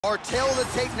Our tail of the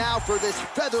tape now for this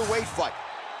featherweight fight.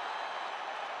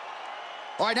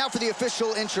 All right, now for the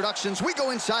official introductions. We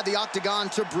go inside the octagon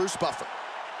to Bruce Buffer.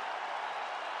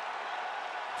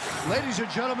 Ladies and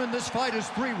gentlemen, this fight is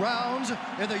 3 rounds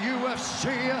in the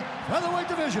UFC featherweight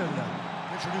division.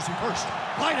 Introducing first,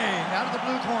 fighting out of the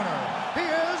blue corner. He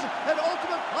is an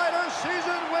Ultimate Fighter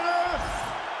season winner,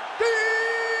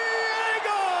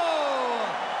 Diego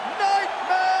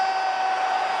Nightmare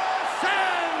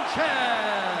Sanchez.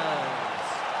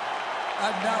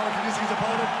 And now introducing his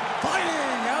opponent,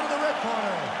 fighting out of the red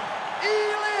corner,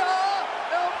 Ilia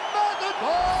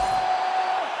Topuria.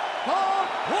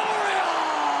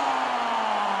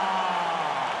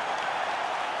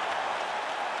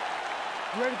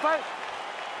 You ready to fight?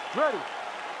 Ready.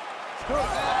 All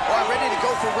right, ready to go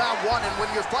for round 1. And when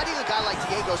you're fighting a guy like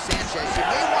Diego Sanchez, you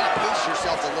may want to pace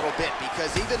yourself a little bit,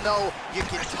 because even though you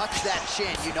can touch that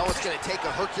chin, you know it's going to take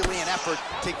a Herculean effort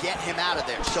to get him out of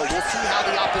there. So we'll see how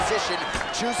the opposition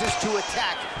chooses to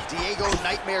attack Diego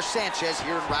Nightmare Sanchez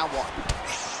here in round 1.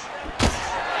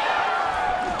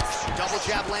 Double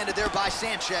jab landed there by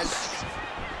Sanchez.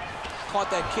 Caught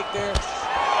that kick there.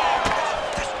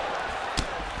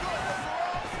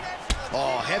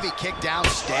 Oh, heavy kick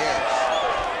downstairs.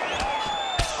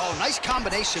 Oh, nice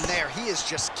combination there. He is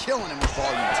just killing him with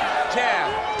volume tonight.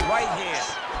 Jab, right hand,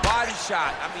 body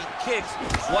shot, kicks.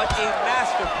 What a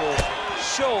masterful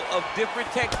show of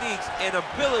different techniques and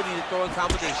ability to throw in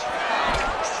combination.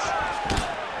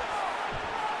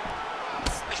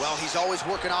 Well, he's always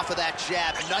working off of that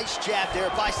jab. Nice jab there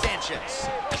by Sanchez.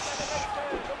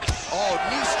 Oh,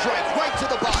 knee strike right to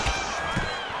the body.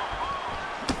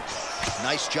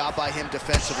 Nice job by him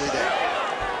defensively there.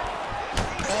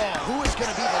 Oh, who is going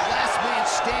to be the last man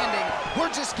standing? We're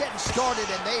just getting started,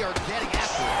 and they are getting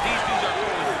after it. These dudes are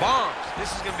throwing bombs. This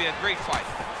is going to be a great fight.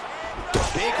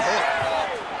 Big hook.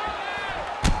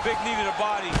 Big knee to the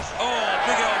body. Oh,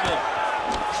 big elbow.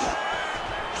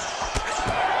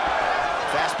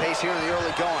 Fast pace here in the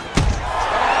early going.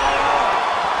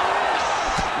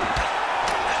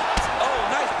 Oh,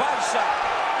 nice body shot.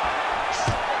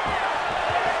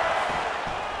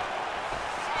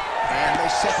 And they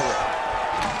separate.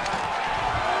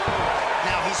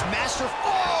 Now he's masterful.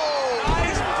 Oh!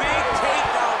 Nice big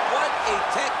takedown. What a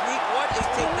technique. What a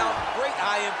takedown. Great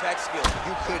high impact skill.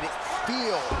 You could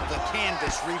feel the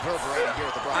canvas reverberating here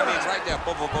at the Bronx. Right there.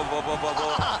 Boom, boom, boom, boom, boom, boom,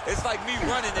 boom. It's like me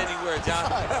running anywhere, John.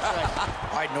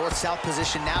 All right, north-south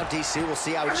position now, DC. We'll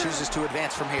see how he chooses to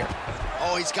advance from here.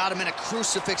 Oh, he's got him in a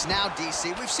crucifix now,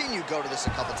 DC. We've seen you go to this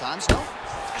a couple times, no?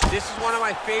 This is one of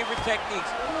my favorite techniques.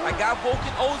 I got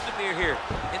Volkan Ozdemir here,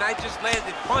 and I just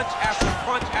landed punch after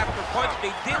punch after punch.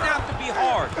 They didn't have to be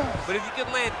hard, but if you can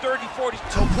land 30, 40...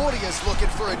 Topuria's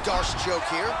looking for a Darce choke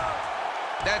here.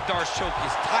 That Darce choke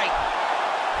is tight.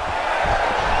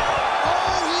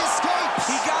 Oh, he escapes!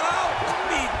 He got out!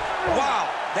 Wow,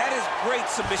 that is great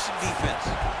submission defense.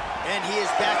 And he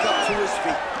is back up to his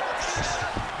feet.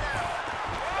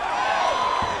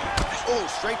 Oh,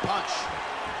 straight punch.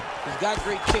 He's got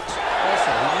great kicks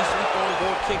also. He used to be throwing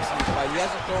gold kicks in this fight. He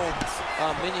hasn't thrown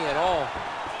many at all.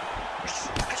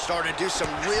 Starting to do some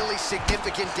really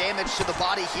significant damage to the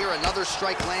body here. Another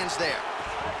strike lands there.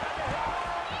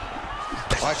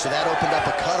 All right, so that opened up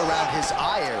a cut around his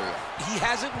eye area. He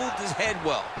hasn't moved his head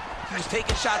well. He was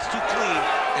taking shots too clean,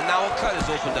 and now a cut is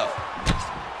opened up.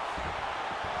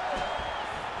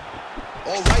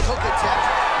 Oh, right hook attempt.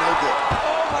 No good.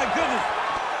 Oh, my goodness.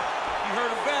 You hurt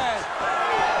him bad.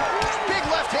 Big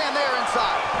left hand there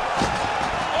inside.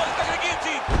 Oh, he's stuck in the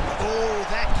guillotine. Oh,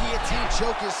 that guillotine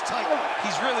choke is tight.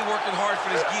 He's really working hard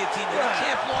for this guillotine, but he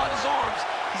can't blow out his arms.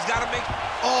 He's got to make...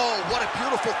 Oh, what a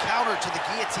beautiful counter to the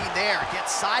guillotine there.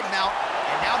 Gets side mount,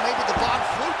 and now maybe the Von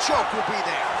Flue choke will be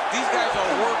there. These guys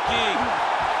are working.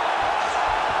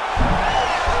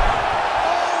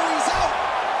 Oh, he's out.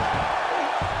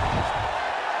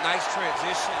 Nice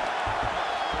transition.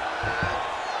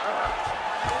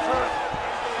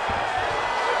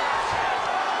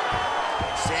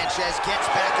 Sanchez gets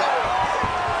back up.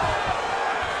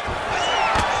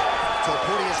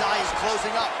 Topuria's eye is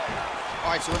closing up. All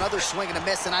right, so another swing and a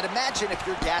miss, and I'd imagine if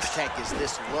your gas tank is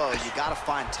this low, you got to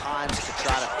find times to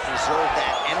try to preserve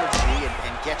that energy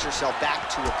and get yourself back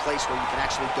to a place where you can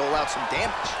actually dole out some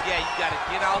damage. Yeah, you got to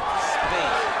get out the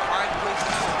space, find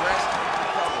places to rest and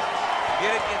recover.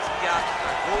 Get against the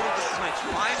octagon, go to the clinch,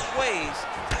 find ways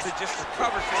to just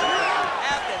recover so that when you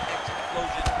have that next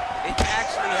explosion, it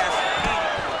actually has some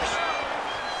meaning to it.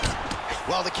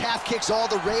 Well, the calf kick's all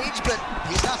the rage, but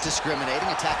he's not discriminating,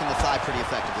 attacking the thigh pretty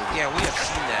effectively. Yeah, we have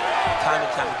seen that time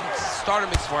and time again. Start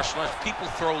mixed martial arts, people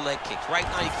throw leg kicks. Right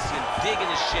now, you can see him digging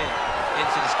his shin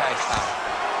into this guy's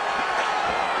thigh.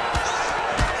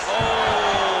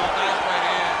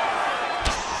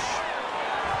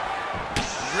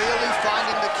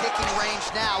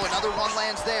 Another one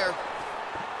lands there.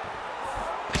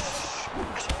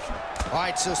 All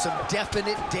right, so some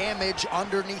definite damage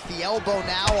underneath the elbow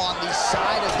now on the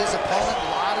side of his opponent.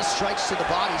 A lot of strikes to the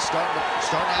body starting to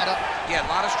add up. Yeah, a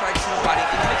lot of strikes to the body.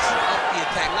 It mixes up the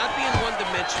attack, not being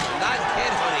one-dimensional, not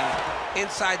headhunting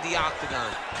inside the octagon.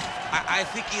 I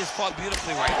think he has fought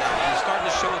beautifully right now. He's starting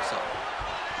to show itself.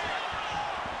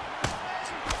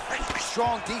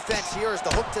 Strong defense here as the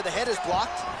hook to the head is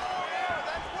blocked.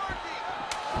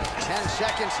 10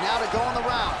 seconds now to go in the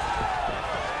round.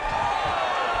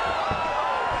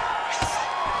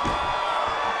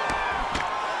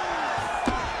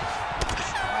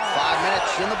 5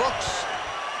 minutes in the books.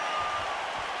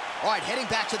 All right, heading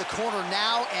back to the corner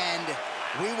now, and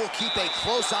we will keep a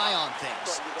close eye on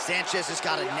things. Sanchez has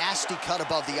got a nasty cut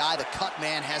above the eye. The cut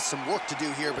man has some work to do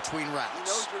here between rounds. He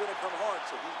knows you're going to come hard,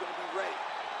 so he's going to be ready.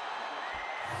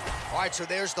 All right, so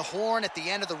there's the horn at the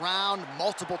end of the round.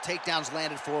 Multiple takedowns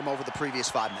landed for him over the previous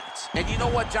 5 minutes. And you know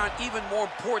what, John? Even more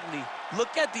importantly,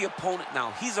 look at the opponent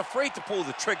now. He's afraid to pull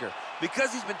the trigger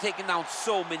because he's been taken down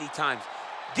so many times.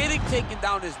 Getting taken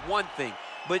down is one thing,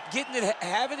 but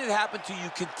having it happen to you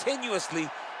continuously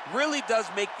really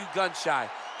does make you gun-shy.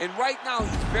 And right now,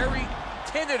 he's very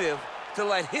tentative to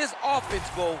let his offense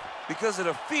go because of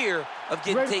the fear of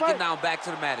getting taken down back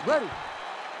to the mat again.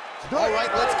 All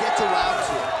right, let's get to round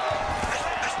 2.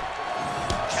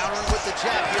 Countering with the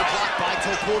jab here, blocked by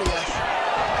Topuria.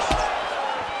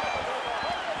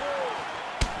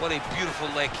 What a beautiful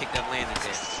leg kick that landed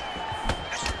there.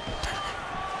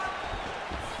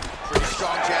 Pretty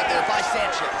strong jab there by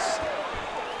Sanchez.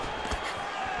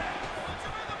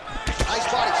 Nice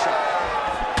body shot.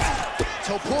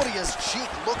 Topuria's cheek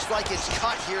looks like it's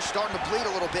cut here, starting to bleed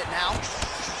a little bit now.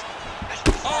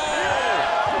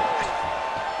 Oh!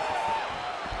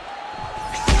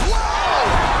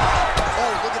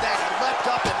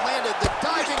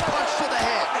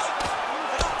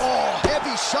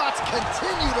 Shots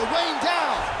continue to rain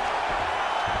down.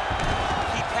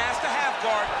 He passed the half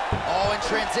guard. Oh, and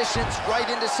transitions right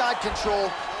into side control.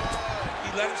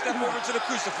 He let him step over to the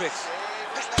crucifix.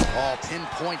 Oh,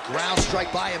 pinpoint ground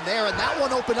strike by him there, and that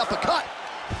one opened up a cut.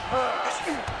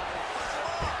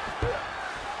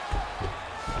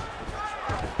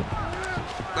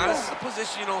 Now, this is a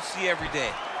position you don't see every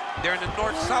day. They're in the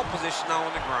north-south position now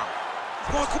on the ground.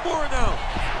 He's going Kimura now.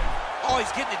 Oh,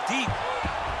 he's getting it deep.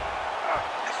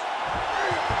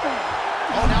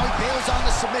 Oh, now he bails on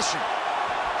the submission.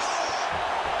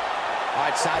 All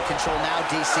right, side control now,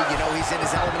 DC. You know he's in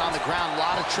his element on the ground. A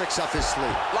lot of tricks up his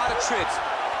sleeve. A lot of tricks.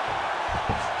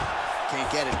 Can't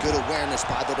get it. Good awareness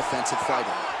by the defensive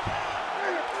fighter.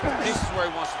 This is where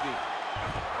he wants to be.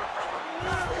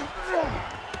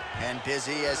 And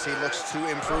busy as he looks to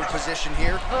improve position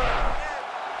here.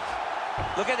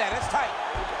 Look at that. It's tight.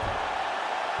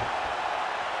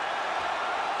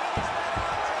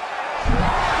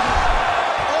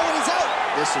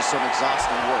 This is some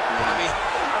exhausting work, man. I mean,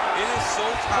 it is so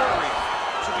tiring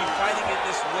to be fighting in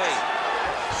this way.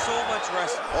 So much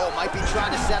wrestling. Oh, might be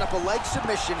trying to set up a leg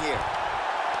submission here.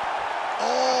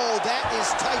 Oh, that is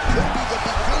tight. Could be the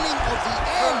beginning of the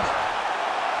end.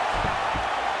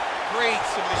 Great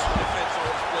submission defense on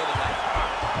display tonight.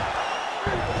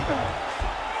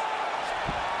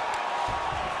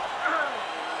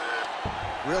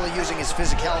 Really using his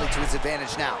physicality to his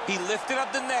advantage now. He lifted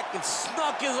up the neck and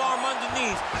snuck his arm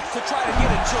underneath to try to get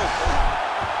a choke.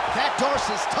 That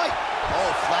Darcy's tight.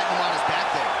 Oh, flattened him on his back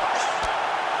there.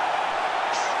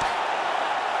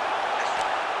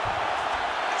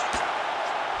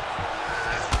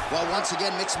 Well, once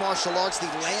again, mixed martial arts, the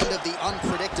land of the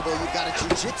unpredictable. You've got a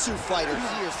jiu-jitsu fighter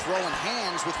here throwing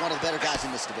hands with one of the better guys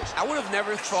in this division. I would have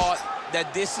never thought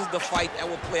that this is the fight that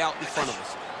will play out in front of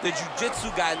us. The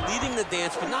jiu-jitsu guy leading the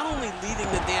dance, but not only leading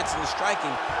the dance and the striking,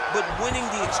 but winning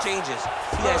the exchanges.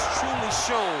 He has truly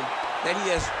shown that he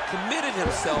has committed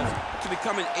himself to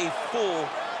becoming a full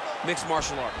mixed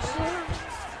martial artist.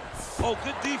 Oh,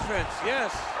 good defense,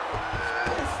 yes.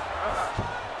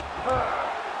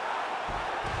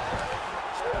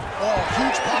 Oh,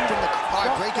 huge pop from the car,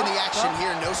 breaking the action here.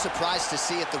 No surprise to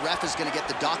see it. The ref is going to get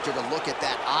the doctor to look at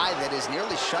that eye that is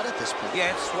nearly shut at this point.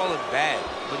 Yeah, it's swollen bad,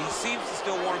 but he seems to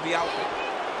still want to be out there.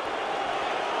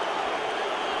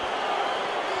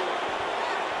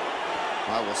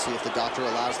 Well, we'll see if the doctor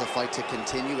allows the fight to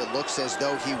continue. It looks as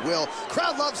though he will.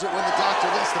 Crowd loves it when the doctor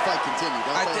lets the fight continue,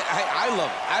 don't they? I love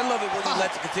it. I love it when he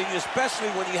lets it continue, especially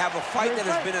when you have a fight that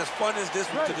has been as fun as this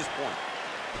one to this point.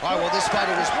 All right, well, this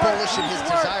fighter was bullish in his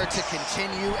desire to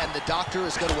continue, and the doctor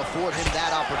is going to afford him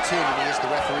that opportunity as the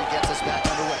referee gets us back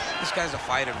underway. This guy's a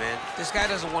fighter, man. This guy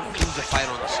doesn't want to lose a fight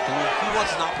on the stool. He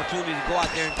wants an opportunity to go out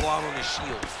there and go out on his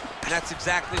shield. And that's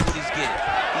exactly what he's getting.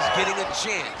 He's getting a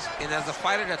chance. And as a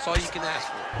fighter, that's all you can ask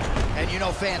for. And you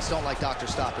know fans don't like doctor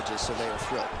stoppages, so they are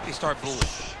thrilled. They start booing.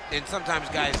 And sometimes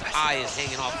guys' eye is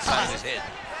hanging off the side of his head.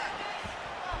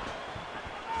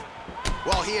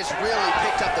 Well, he has really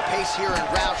picked up the pace here in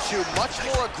round 2. Much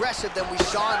more aggressive than we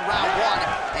saw in round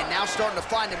 1, and now starting to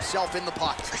find himself in the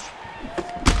pocket.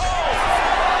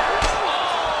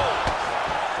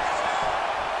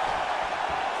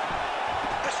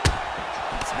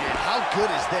 Man, how good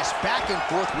is this? Back and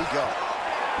forth we go.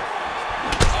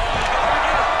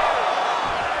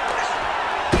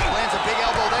 Lands a big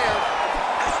elbow there.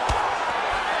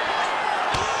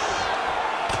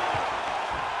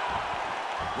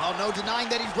 Well, no denying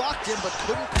that he rocked him, but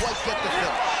couldn't quite get the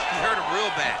finish. He hurt him real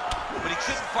bad, but he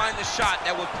couldn't find the shot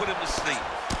that would put him to sleep.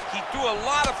 He threw a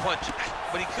lot of punches,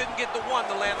 but he couldn't get the one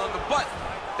to land on the button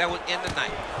that would end the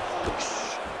night.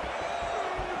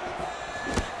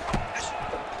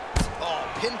 Oh,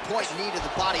 pinpoint knee to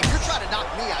the body. If you're trying to knock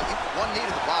me out, you one knee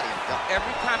to the body.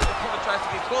 Every time the opponent tries to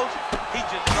get close, he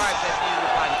just drives that knee to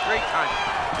the body. Great timing.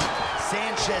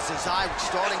 Sanchez's eye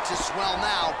starting to swell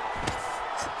now.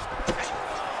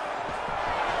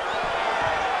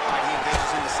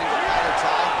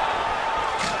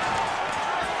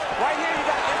 Right here, you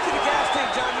got to empty the gas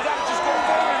tank, John. You got to just go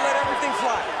forward and let everything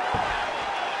fly.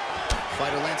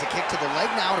 Fighter lands a kick to the leg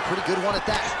now, and a pretty good one at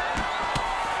that.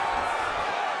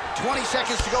 20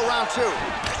 seconds to go, round 2.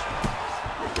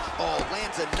 Oh,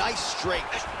 lands a nice straight.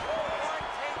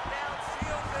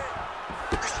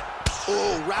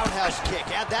 Oh, roundhouse kick.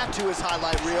 Add that to his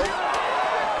highlight reel.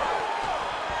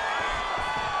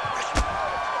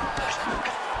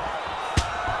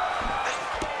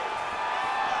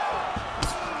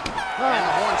 And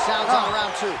the horn sounds on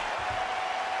round 2.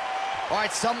 All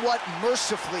right, somewhat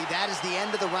mercifully, that is the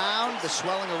end of the round. The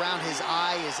swelling around his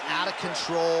eye is out of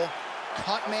control.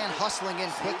 Cut man hustling in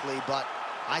quickly, but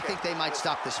I think they might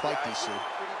stop this fight, DC.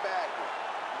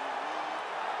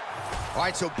 All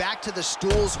right, so back to the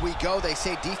stools we go. They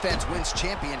say defense wins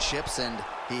championships, and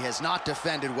he has not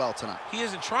defended well tonight. He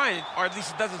isn't trying, or at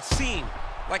least it doesn't seem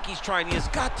like he's trying. He has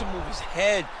got to move his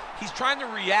head. He's trying to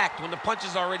react when the punch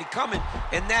is already coming,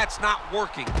 and that's not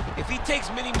working. If he takes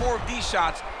many more of these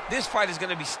shots, this fight is going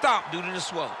to be stopped due to the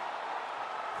swelling.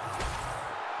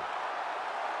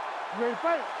 You ready to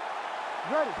fight?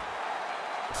 Ready.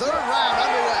 Third round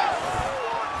underway.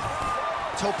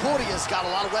 Topuria's got a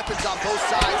lot of weapons on both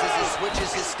sides as he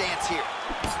switches his stance here.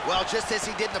 Well, just as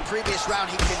he did in the previous round,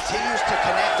 he continues to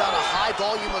connect on a high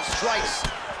volume of strikes.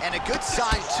 And a good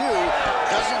sign, too,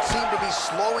 doesn't seem to be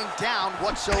slowing down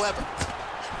whatsoever.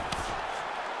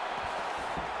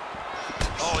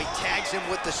 Oh, he tags him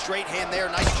with the straight hand there.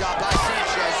 Nice job by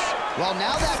Sanchez. Well,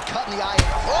 now that cut in the eye.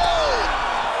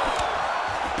 Oh!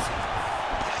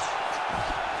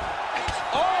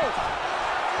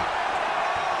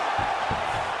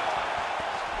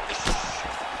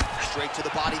 Straight to the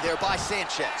body there by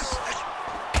Sanchez.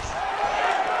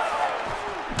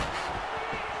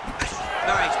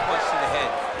 Nice punch to the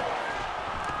head.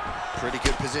 Pretty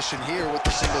good position here with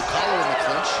the single collar in the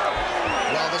clinch.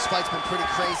 Well, this fight's been pretty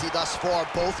crazy thus far.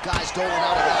 Both guys doling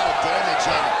out a lot of damage,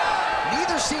 and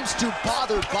neither seems too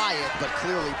bothered by it, but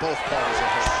clearly both parties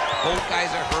are hurt. Both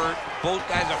guys are hurt. Both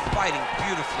guys are fighting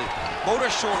beautifully. Both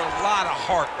are showing a lot of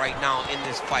heart right now in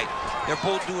this fight. They're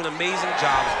both doing amazing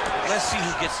jobs. Let's see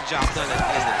who gets the job done at the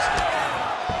end of this fight.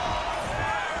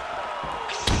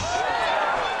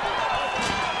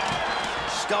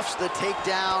 Stuffs the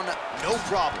takedown, no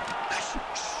problem.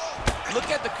 Look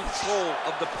at the control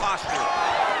of the posture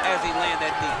as he land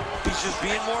that knee. He's just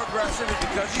being more aggressive, and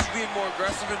because he's being more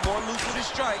aggressive and more loose with his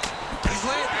strikes, he's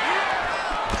landing.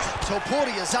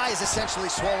 Topuria's eye is essentially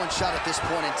swollen shut at this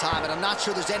point in time, and I'm not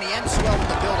sure there's any end swell in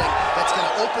the building that's going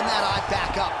to open that eye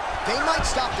back up. They might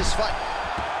stop this fight.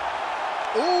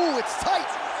 Ooh, it's tight.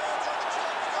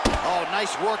 Oh,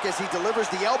 nice work as he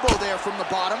delivers the elbow there from the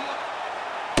bottom.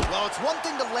 Well, it's one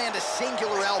thing to land a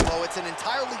singular elbow. It's an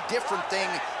entirely different thing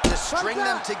to string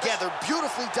them together.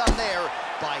 Beautifully done there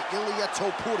by Ilia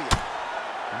Topuria.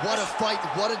 What a fight,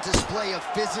 what a display of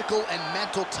physical and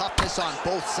mental toughness on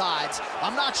both sides.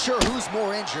 I'm not sure who's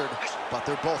more injured, but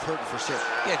they're both hurting for sure.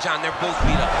 Yeah, John, they're both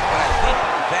beat up, but I think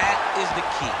that is the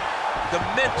key. The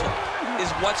mental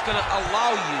is what's going to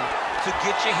allow you to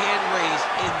get your hand raised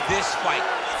in this fight.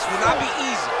 This will not be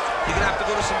easy. You're going to have to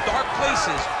go to some dark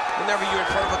places whenever you're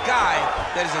in front of a guy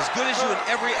that is as good as you in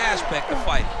every aspect of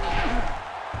fighting.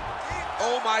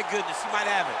 Oh my goodness, he might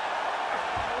have it.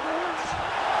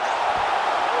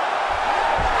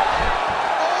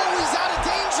 Oh, he's out of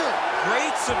danger.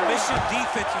 Great submission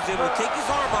defense. He was able to take his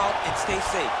arm out and stay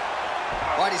safe.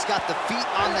 All right, he's got the feet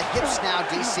on the hips now,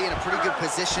 DC, in a pretty good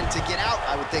position to get out,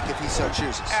 I would think, if he so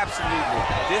chooses. Absolutely.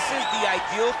 This is the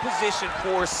ideal position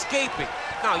for escaping.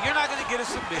 Now, you're not going to get a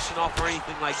submission off or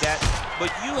anything like that,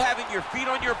 but you having your feet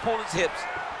on your opponent's hips,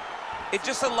 it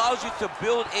just allows you to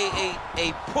build a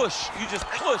push. You just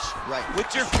push with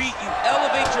your feet. You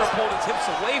elevate your opponent's hips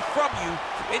away from you,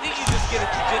 and then you just get a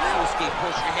jiu-jitsu escape.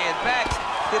 Push your hand back,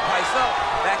 hip heights up,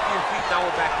 back to your feet. Now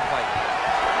we're back to fight.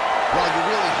 Well, you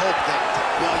really hope that,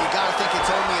 well, you got to think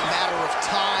it's only a matter of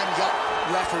time. Yup,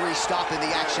 referee stopping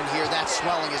the action here. That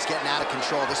swelling is getting out of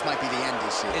control. This might be the end,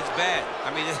 DC. It's bad.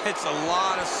 I mean, it's a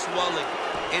lot of swelling,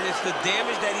 and it's the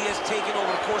damage that he has taken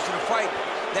over the course of the fight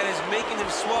that is making him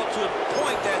swell to a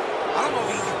point that I don't know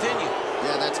if he can continue.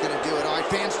 Yeah, that's going to do it. All right,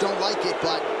 fans don't like it,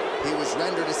 but he was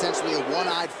rendered essentially a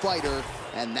one-eyed fighter,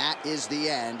 and that is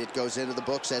the end. It goes into the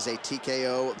books as a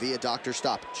TKO via doctor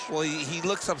stoppage. Well, he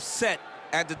looks upset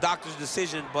at the doctor's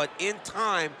decision, but in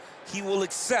time, he will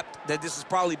accept that this is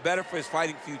probably better for his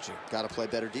fighting future. Got to play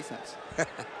better defense.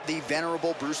 The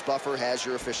venerable Bruce Buffer has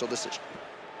your official decision.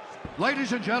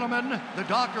 Ladies and gentlemen, the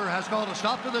doctor has called a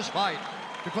stop to this fight,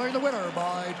 declaring the winner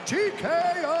by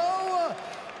TKO,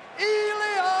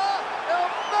 Ilia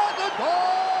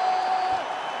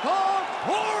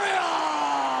Topuria!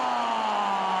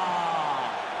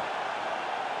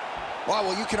 Wow,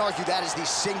 well, you can argue that is the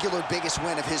singular biggest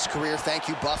win of his career. Thank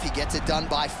you, Buff. He gets it done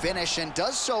by finish and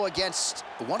does so against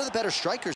one of the better strikers.